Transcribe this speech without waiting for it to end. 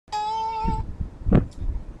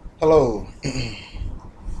Hello.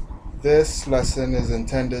 This lesson is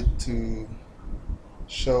intended to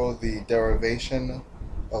show the derivation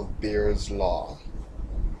of Beer's law.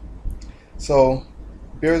 So,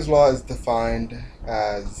 Beer's law is defined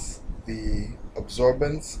as the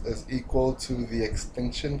absorbance is equal to the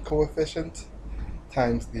extinction coefficient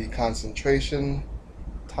times the concentration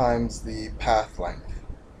times the path length.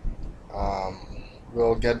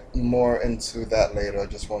 We'll get more into that later. I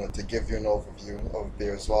just wanted to give you an overview of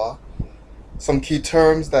Beer's law. Some key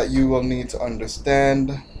terms that you will need to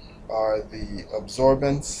understand are the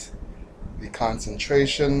absorbance, the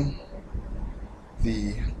concentration,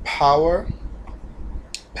 the power,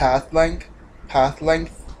 path length. Path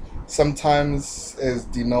length sometimes is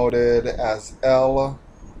denoted as L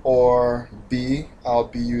or B. I'll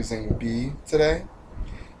be using B today.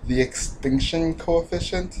 The extinction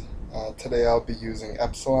coefficient, today I'll be using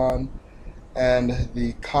epsilon, and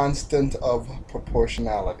the constant of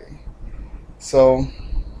proportionality. So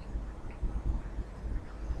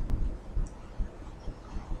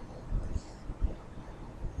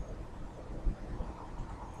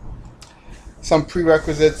some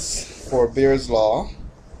prerequisites for Beer's law.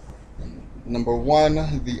 Number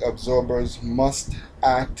one, the absorbers must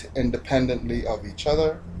act independently of each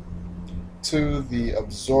other. Two, the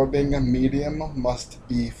absorbing medium must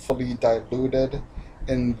be fully diluted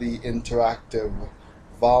in the interactive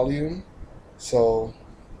volume. So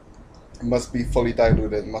it must be fully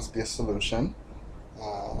diluted, it must be a solution.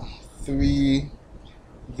 Three,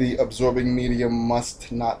 the absorbing medium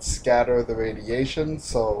must not scatter the radiation,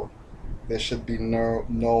 so there should be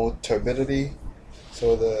no turbidity,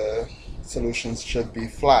 so the solutions should be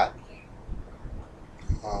flat,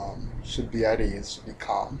 should be at ease, should be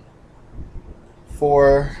calm.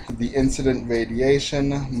 4, the incident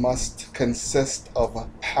radiation must consist of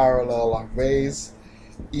parallel rays,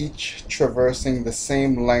 each traversing the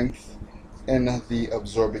same length in the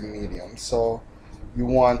absorbing medium. So you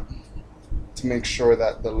want to make sure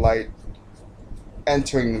that the light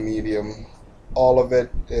entering the medium, all of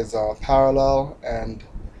it is parallel and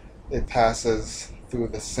it passes through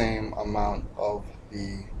the same amount of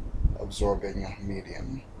the absorbing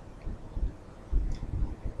medium.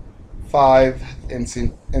 5,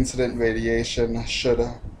 incident radiation should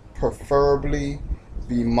preferably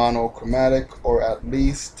be monochromatic or at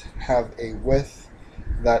least have a width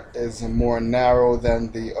that is more narrow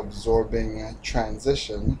than the absorbing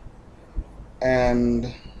transition.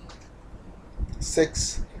 And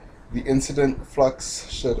 6, the incident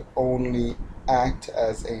flux should only act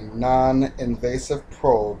as a non-invasive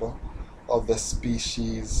probe of the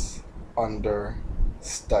species under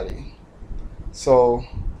study. So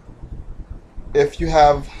if you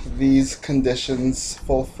have these conditions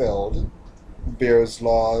fulfilled, Beer's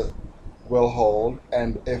law will hold,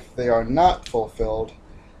 and if they are not fulfilled,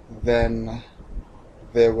 then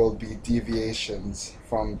there will be deviations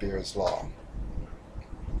from Beer's law.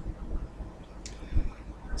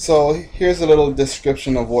 So here's a little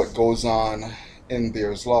description of what goes on in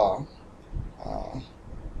Beer's law.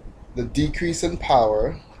 The decrease in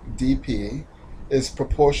power, dP, is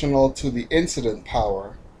proportional to the incident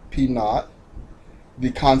power, P naught, the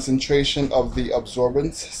concentration of the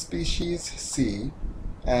absorbance species, C,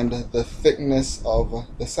 and the thickness of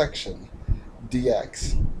the section,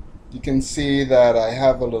 dx. You can see that I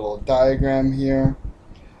have a little diagram here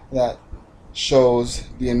that shows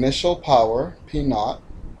the initial power, P naught,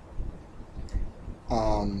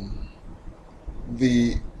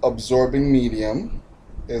 the absorbing medium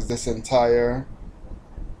is this entire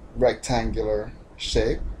rectangular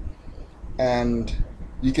shape, and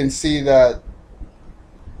you can see that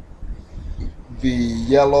the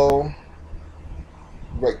yellow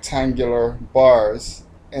rectangular bars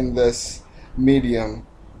in this medium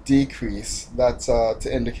decrease. That's to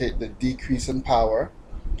indicate the decrease in power.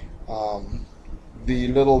 The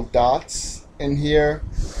little dots in here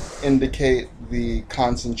indicate the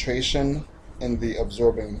concentration in the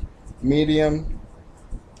absorbing medium.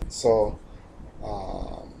 So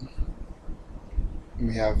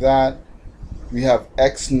we have that. We have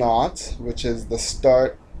x naught, which is the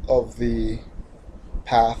start of the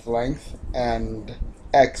path length, and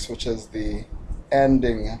x, which is the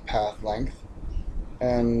ending path length.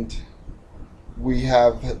 And we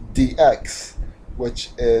have dx, which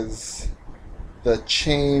is the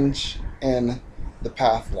change in the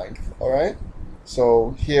path length. Alright?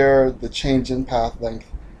 So here the change in path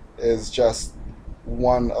length is just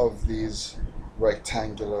one of these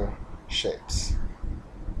rectangular shapes.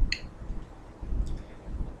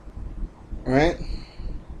 Alright?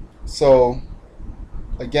 So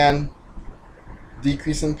again,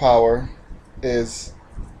 decrease in power is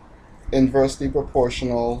inversely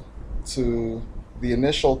proportional to the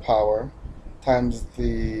initial power times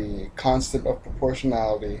the constant of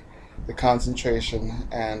proportionality, the concentration,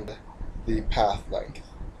 and the path length.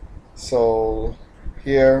 So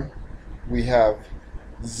here we have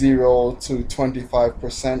 0 to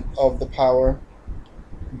 25% of the power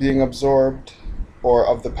being absorbed, or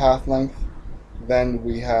of the path length. Then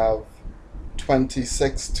we have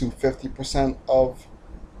 26 to 50% of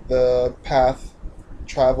the path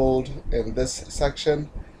traveled in this section,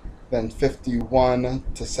 then 51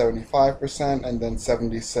 to 75%, and then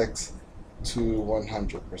 76 to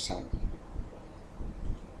 100%.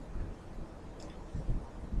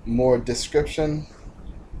 More description.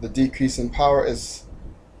 The decrease in power is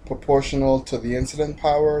proportional to the incident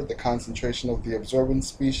power, the concentration of the absorbent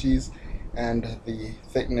species, and the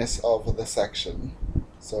thickness of the section.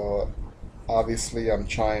 So obviously I'm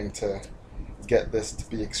trying to get this to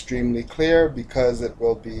be extremely clear because it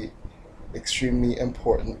will be extremely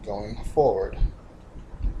important going forward.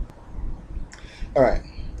 Alright,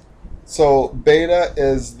 so beta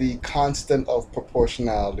is the constant of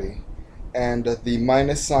proportionality, and the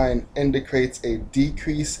minus sign indicates a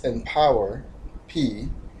decrease in power, P,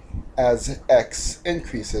 as x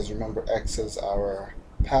increases. Remember, x is our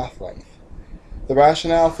path length. The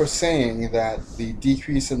rationale for saying that the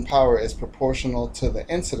decrease in power is proportional to the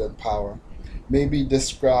incident power may be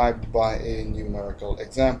described by a numerical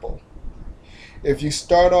example. If you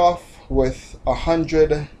start off with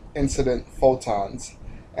 100 incident photons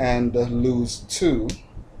and lose 2,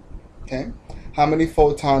 okay, how many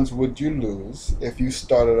photons would you lose if you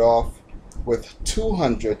started off with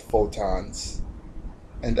 200 photons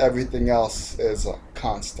and everything else is a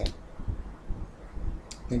constant?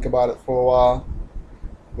 Think about it for a while.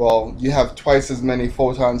 Well, you have twice as many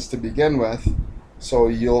photons to begin with, so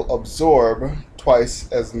you'll absorb twice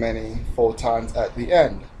as many photons at the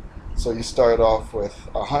end. So you start off with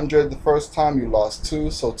 100 the first time, you lost 2,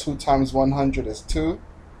 so 2 times 100 is 2.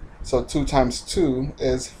 So 2 times 2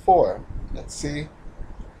 is 4. Let's see.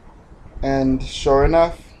 And sure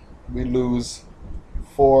enough, we lose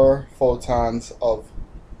 4 photons of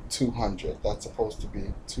 200. That's supposed to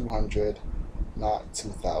be 200, not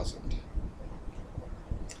 2000.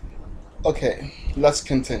 Okay, let's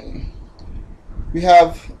continue. We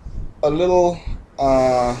have a little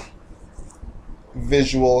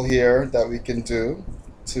visual here that we can do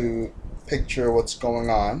to picture what's going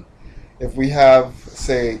on. If we have,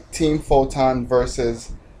 say, team photon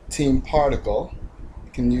versus team particle,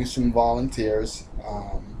 we can use some volunteers.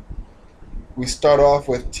 We start off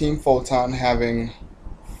with team photon having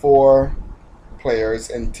 4 players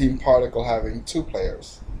and team particle having 2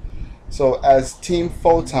 players. So as team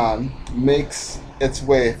photon makes its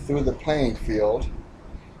way through the playing field,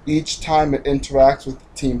 each time it interacts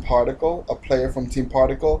with team particle, a player from team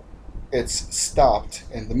particle, it's stopped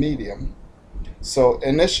in the medium. So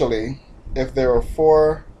initially, if there are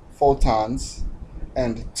 4 photons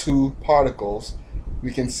and 2 particles,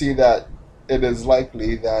 we can see that it is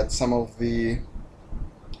likely that some of the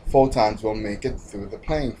photons will make it through the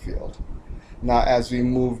playing field. Now as we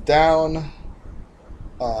move down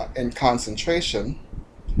in concentration,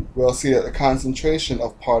 we'll see that the concentration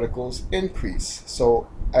of particles increase. So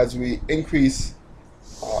as we increase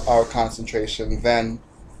our concentration, then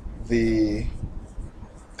the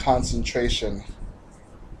concentration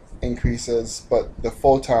increases, but the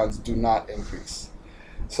photons do not increase.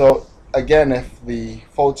 So again, if the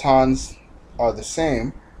photons are the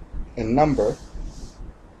same in number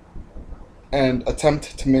and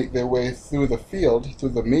attempt to make their way through the field, through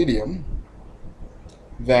the medium,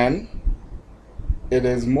 then it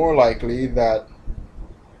is more likely that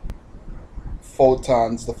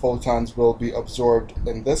the photons will be absorbed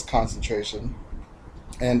in this concentration.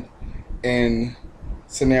 And in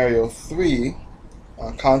scenario 3,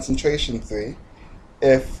 concentration 3,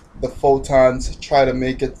 if the photons try to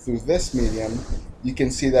make it through this medium, you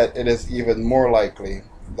can see that it is even more likely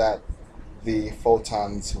that the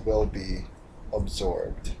photons will be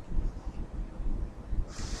absorbed.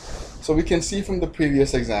 So we can see from the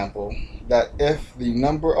previous example that if the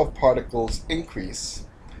number of particles increase,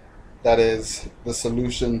 that is, the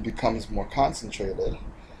solution becomes more concentrated,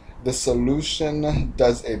 the solution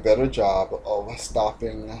does a better job of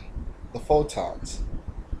stopping the photons.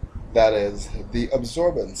 That is, the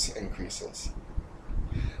absorbance increases.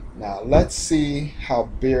 Now let's see how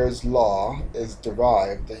Beer's law is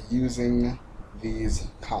derived using these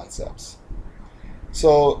concepts.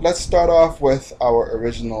 So let's start off with our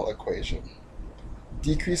original equation.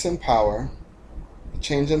 Decrease in power,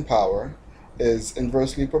 change in power, is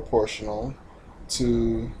inversely proportional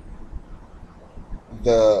to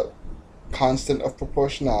the constant of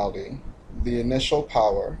proportionality, the initial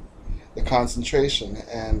power, the concentration,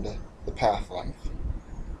 and the path length.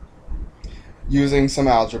 Using some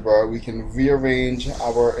algebra, we can rearrange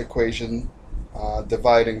our equation,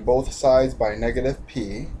 dividing both sides by negative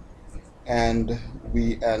p, and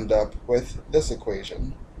we end up with this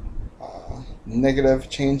equation. Negative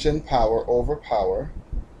change in power over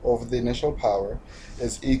the initial power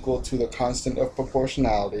is equal to the constant of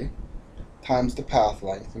proportionality times the path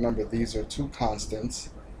length. Remember, these are two constants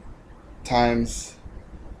times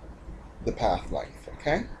the path length,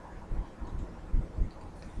 okay?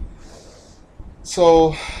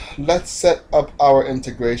 So let's set up our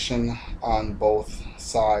integration on both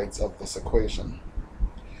sides of this equation.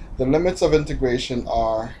 The limits of integration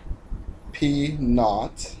are p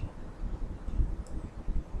naught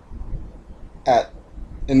at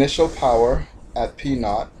initial power at p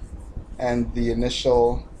naught and the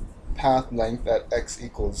initial path length at x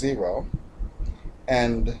equals 0,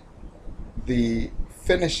 and the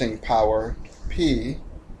finishing power p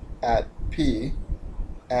at p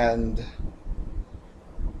and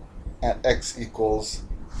at x equals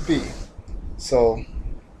b. So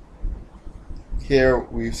here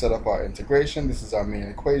we've set up our integration. This is our main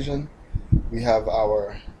equation. We have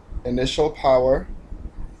our initial power.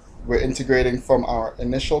 We're integrating from our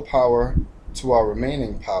initial power to our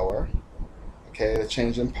remaining power. Okay, the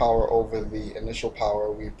change in power over the initial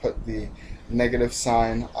power, we put the negative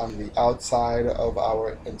sign on the outside of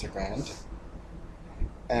our integrand.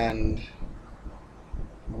 And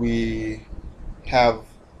we have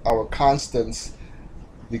our constants,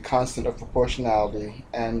 the constant of proportionality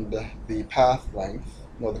and the path length,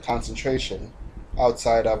 the concentration,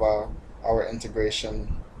 outside of our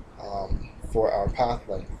integration for our path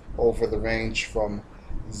length over the range from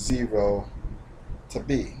 0 to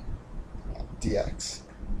b dx.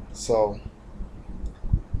 So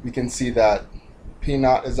we can see that p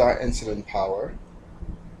naught is our incident power,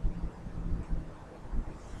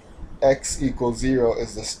 x equals 0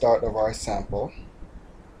 is the start of our sample,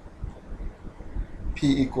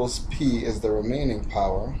 p equals p is the remaining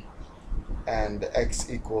power, and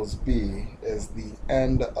x equals b is the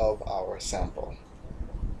end of our sample.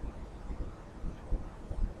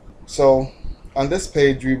 So on this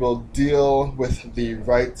page we will deal with the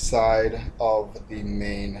right side of the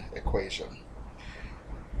main equation.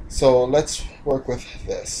 So let's work with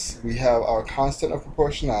this. We have our constant of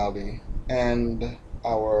proportionality and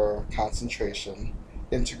our concentration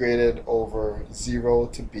integrated over 0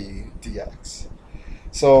 to b dx.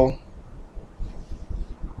 So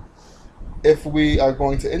if we are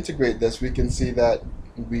going to integrate this, we can see that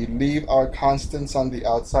we leave our constants on the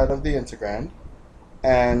outside of the integrand,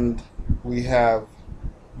 and we're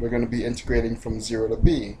going to be integrating from 0 to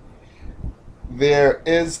b. There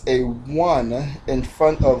is a 1 in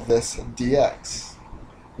front of this dx.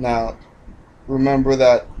 Now remember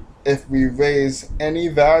that if we raise any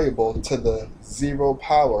variable to the 0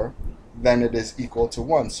 power, then it is equal to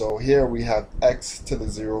 1. So here we have x to the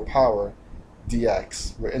 0 power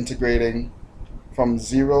dx. We're integrating from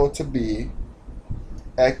 0 to b,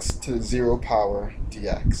 x to the 0 power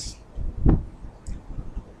dx.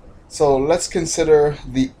 So let's consider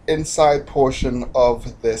the inside portion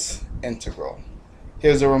of this integral.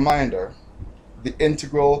 Here's a reminder. The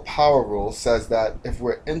integral power rule says that if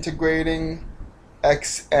we're integrating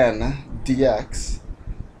xn dx,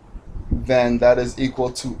 then that is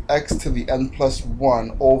equal to x to the n plus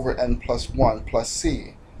 1 over n plus 1 plus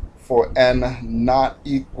c for n not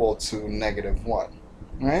equal to negative 1.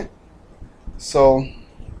 Right? So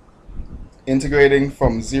integrating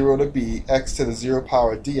from 0 to b, x to the 0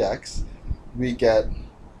 power dx, we get,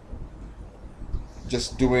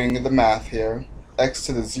 just doing the math here, x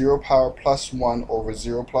to the 0 power plus 1 over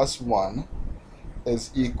 0 plus 1 is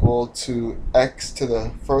equal to x to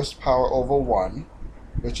the first power over 1,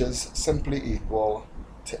 which is simply equal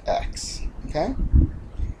to x. Okay?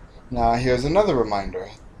 Now here's another reminder.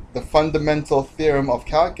 The fundamental theorem of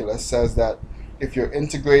calculus says that if you're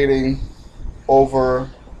integrating over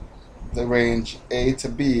the range a to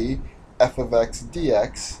b f of x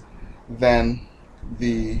dx, then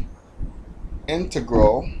the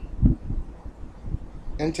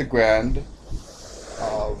integrand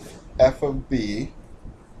of f of b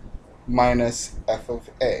minus f of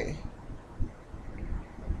a,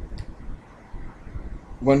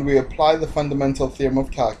 when we apply the fundamental theorem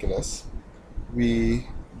of calculus, we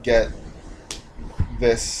get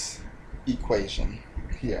this equation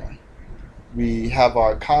here. We have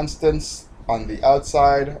our constants on the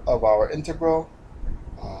outside of our integral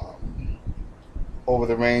over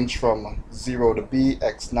the range from 0 to b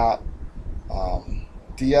x naught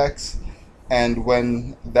dx, and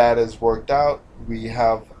when that is worked out, we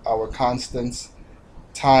have our constants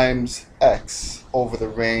times x over the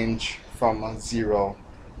range from 0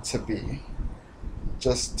 to b.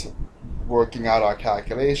 Just working out our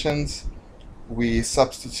calculations, we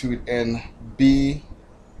substitute in b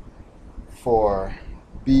for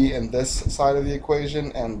b in this side of the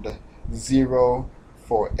equation and 0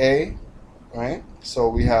 for a, right? So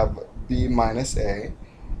we have b minus a,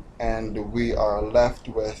 and we are left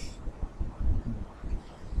with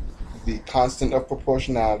the constant of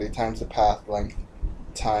proportionality times the path length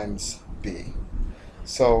times b.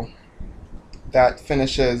 So that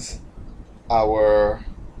finishes our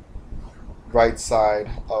right side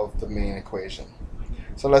of the main equation.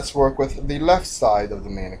 So let's work with the left side of the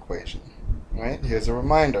main equation. Right? Here's a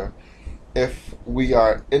reminder. If we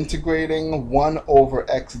are integrating 1 over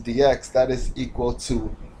x dx, that is equal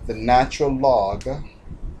to the natural log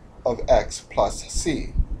of x plus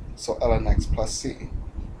c. So ln x plus c.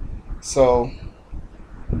 So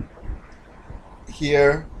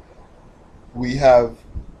here we're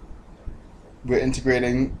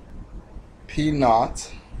integrating p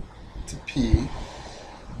naught to p,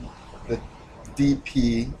 the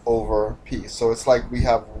dp over p. So it's like we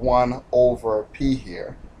have 1 over p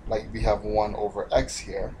here, like we have 1 over x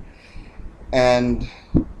here. And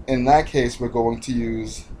in that case, we're going to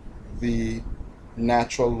use the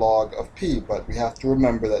natural log of p, but we have to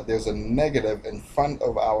remember that there's a negative in front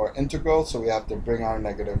of our integral, so we have to bring our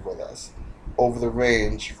negative with us over the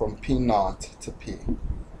range from p naught to p.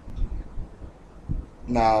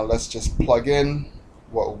 Now let's just plug in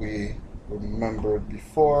what we remembered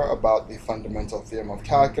before about the fundamental theorem of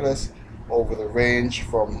calculus. Over the range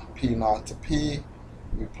from p naught to p,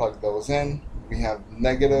 we plug those in. We have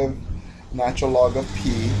negative natural log of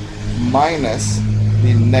p minus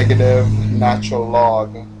the negative natural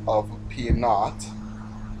log of p naught,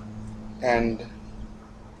 and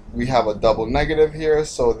we have a double negative here,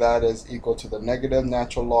 so that is equal to the negative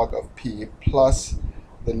natural log of p plus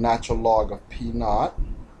the natural log of p naught.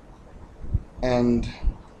 And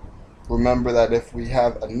remember that if we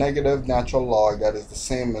have a negative natural log, that is the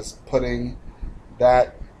same as putting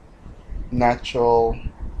that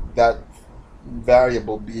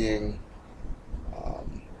variable being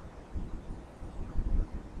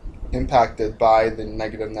impacted by the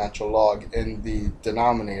negative natural log in the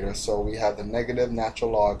denominator. So we have the negative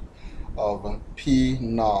natural log of p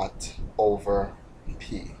naught over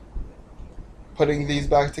p. Putting these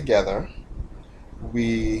back together,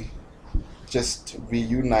 we just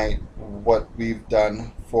reunite what we've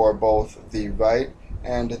done for both the right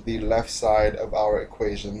and the left side of our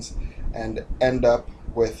equations and end up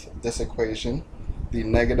with this equation. The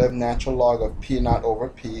negative natural log of p naught over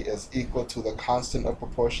p is equal to the constant of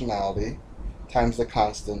proportionality times the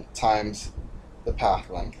constant times the path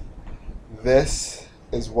length. This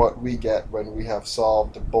is what we get when we have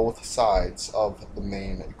solved both sides of the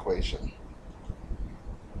main equation.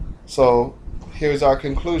 So here's our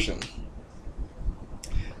conclusion.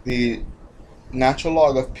 The natural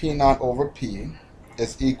log of p naught over p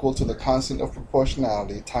is equal to the constant of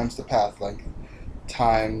proportionality times the path length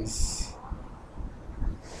times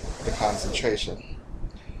the concentration.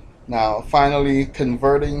 Now finally,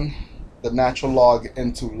 converting the natural log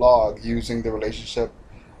into log using the relationship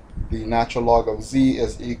the natural log of z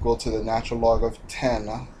is equal to the natural log of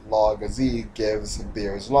 10 log z gives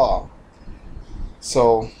Beer's law.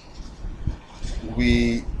 So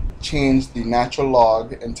we change the natural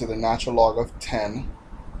log into the natural log of 10,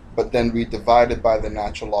 but then we divide it by the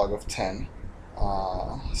natural log of 10.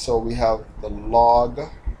 So we have the log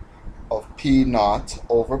of p naught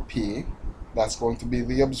over p, that's going to be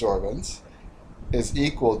the absorbance, is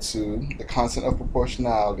equal to the constant of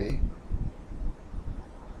proportionality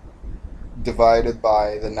divided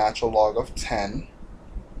by the natural log of 10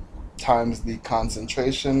 times the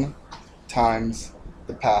concentration times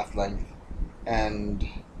the path length. And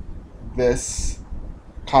this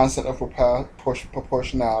constant of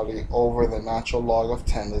proportionality over the natural log of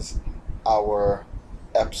 10 is our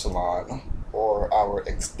epsilon, or our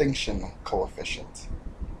extinction coefficient.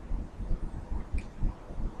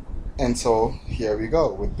 And so here we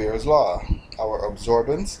go with Beer's law. Our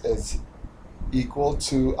absorbance is equal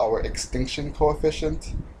to our extinction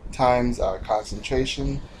coefficient times our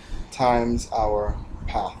concentration times our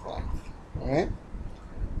path length. Right?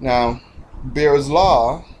 Now, Beer's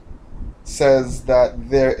law says that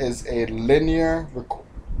there is a linear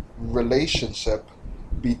relationship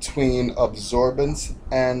between absorbance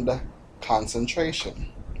and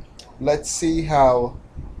concentration. Let's see how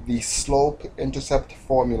the slope-intercept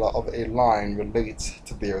formula of a line relates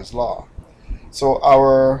to Beer's law. So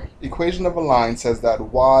our equation of a line says that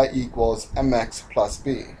y equals mx plus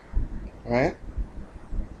b, right?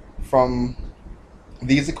 From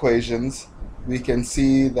these equations, we can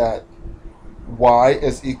see that y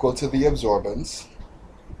is equal to the absorbance,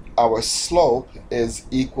 our slope is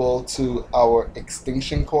equal to our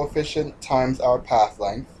extinction coefficient times our path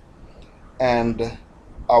length, and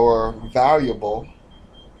our variable,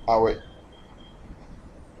 our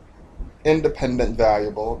independent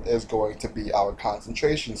variable, is going to be our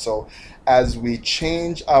concentration. So as we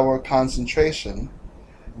change our concentration,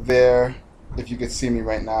 there, if you could see me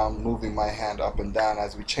right now, I'm moving my hand up and down.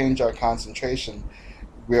 As we change our concentration,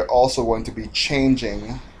 we're also going to be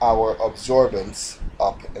changing our absorbance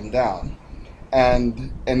up and down.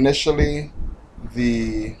 And initially,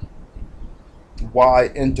 the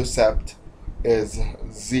y-intercept is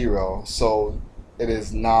 0, so it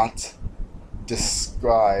is not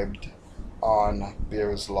described on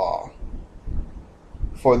Beer's law.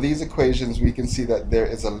 For these equations, we can see that there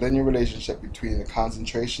is a linear relationship between the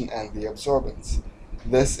concentration and the absorbance.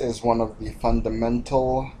 This is one of the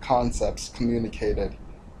fundamental concepts communicated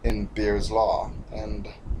in Beer's law, and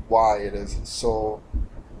why it is so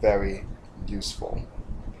very useful.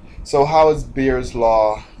 So how is Beer's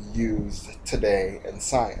law used today in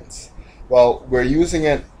science? Well, we're using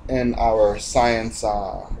it in our science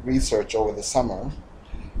research over the summer,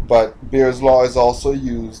 but Beer's law is also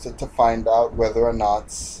used to find out whether or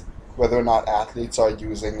not athletes are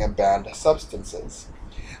using banned substances.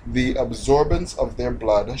 The absorbance of their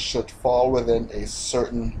blood should fall within a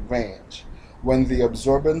certain range. When the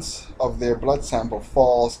absorbance of their blood sample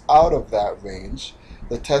falls out of that range,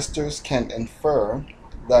 the testers can infer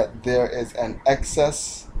that there is an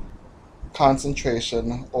excess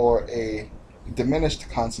concentration or a diminished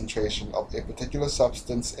concentration of a particular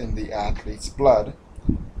substance in the athlete's blood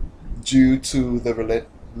due to the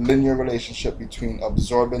linear relationship between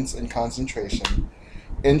absorbance and concentration.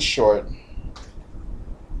 In short,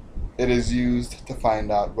 it is used to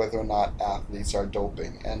find out whether or not athletes are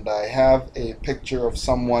doping. And I have a picture of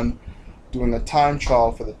someone doing a time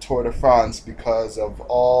trial for the Tour de France because of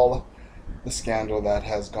all the scandal that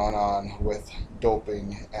has gone on with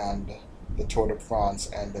doping and the Tour de France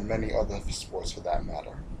and many other sports for that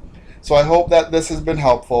matter. So I hope that this has been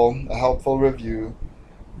helpful, a helpful review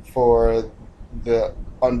for the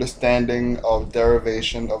understanding of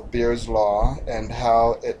derivation of Beer's law and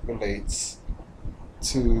how it relates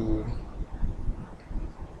to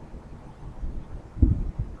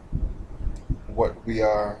what we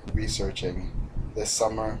are researching this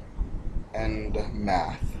summer and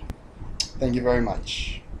math. Thank you very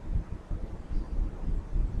much.